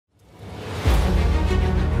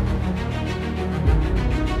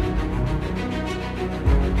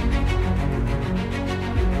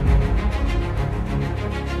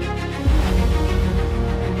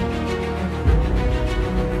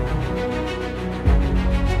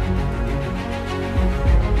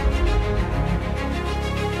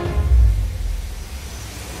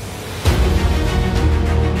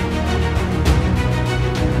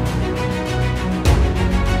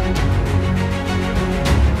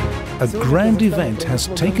A grand event has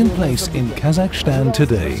taken place in Kazakhstan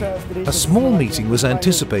today. A small meeting was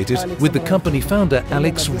anticipated with the company founder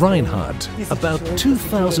Alex Reinhardt. About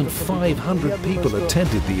 2,500 people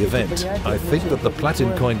attended the event. I think that the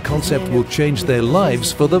PLATINCOIN concept will change their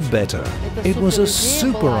lives for the better. It was a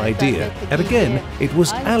super idea, and again, it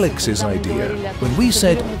was Alex's idea. When we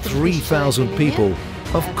said 3,000 people,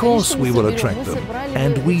 of course we will attract them,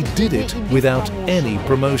 and we did it without any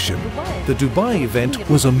promotion. The Dubai event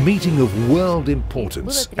was a meeting of world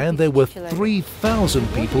importance, and there were 3,000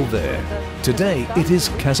 people there. Today it is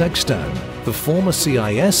Kazakhstan, the former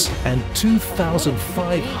CIS, and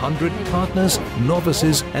 2,500 partners,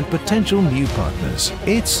 novices, and potential new partners.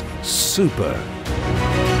 It's super.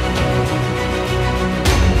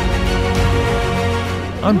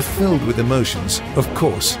 I'm filled with emotions, of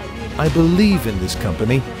course. I believe in this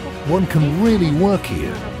company. One can really work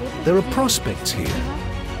here. There are prospects here.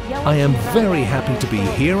 I am very happy to be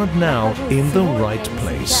here and now in the right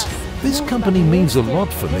place. This company means a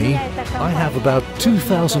lot for me. I have about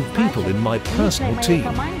 2,000 people in my personal team.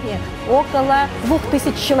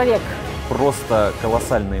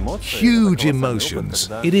 Huge emotions.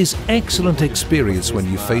 It is excellent experience when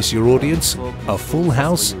you face your audience. A full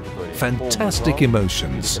house, fantastic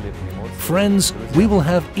emotions. Friends, we will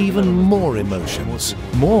have even more emotions.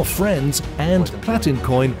 More friends, and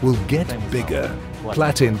PLATINCOIN will get bigger.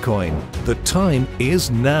 PLATINCOIN, the time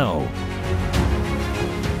is now.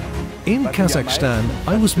 In Kazakhstan,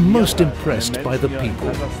 I was most impressed by the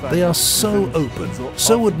people. They are so open,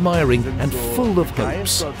 so admiring, and full of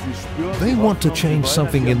hopes. They want to change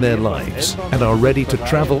something in their lives and are ready to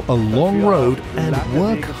travel a long road and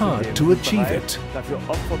work hard to achieve it.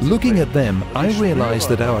 Looking at them, I realize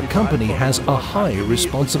that our company has a high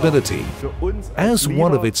responsibility. As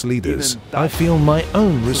one of its leaders, I feel my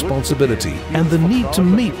own responsibility and the need to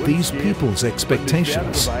meet these people's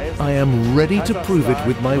expectations. I am ready to prove it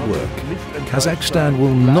with my work. Kazakhstan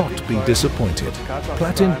will not be disappointed.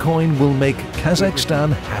 PLATINCOIN will make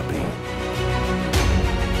Kazakhstan happy.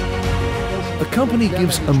 The company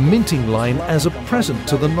gives a minting line as a present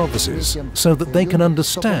to the novices so that they can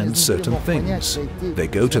understand certain things. They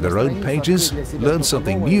go to their own pages, learn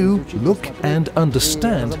something new, look and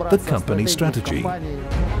understand the company strategy.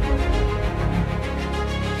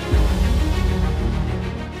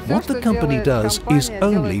 What the company does is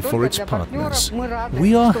only for its partners.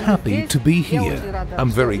 We are happy to be here.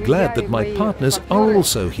 I'm very glad that my partners are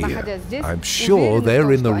also here. I'm sure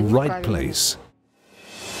they're in the right place.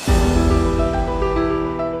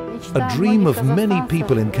 A dream of many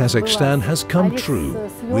people in Kazakhstan has come true.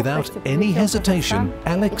 Without any hesitation,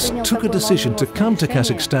 Alex took a decision to come to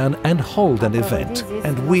Kazakhstan and hold an event,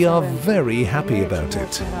 and we are very happy about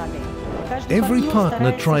it. Every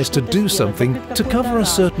partner tries to do something to cover a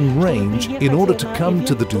certain range in order to come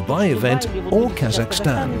to the Dubai event or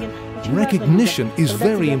Kazakhstan. Recognition is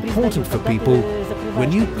very important for people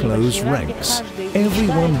when you close ranks.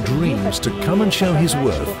 Everyone dreams to come and show his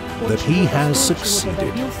worth, that he has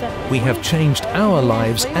succeeded. We have changed our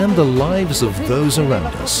lives and the lives of those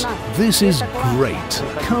around us. This is great.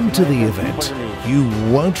 Come to the event. You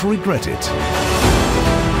won't regret it.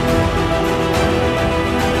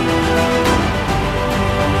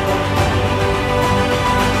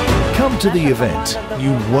 Come to the event.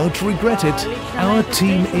 You won't regret it. Our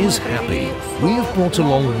team is happy. We have brought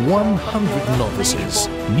along 100 novices,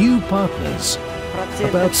 new partners.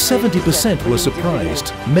 About 70% were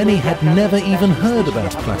surprised. Many had never even heard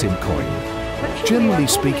about PLATINCOIN. Generally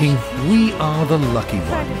speaking, we are the lucky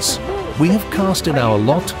ones. We have cast in our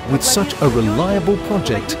lot with such a reliable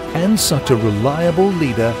project and such a reliable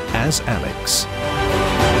leader as Alex.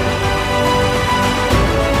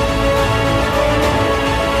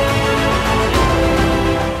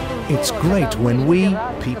 It's great when we,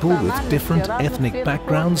 people with different ethnic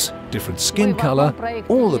backgrounds, different skin color,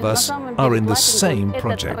 all of us are in the same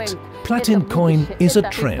project. PLATINCOIN is a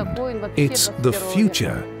trend. It's the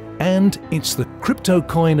future, and it's the crypto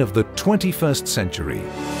coin of the 21st century.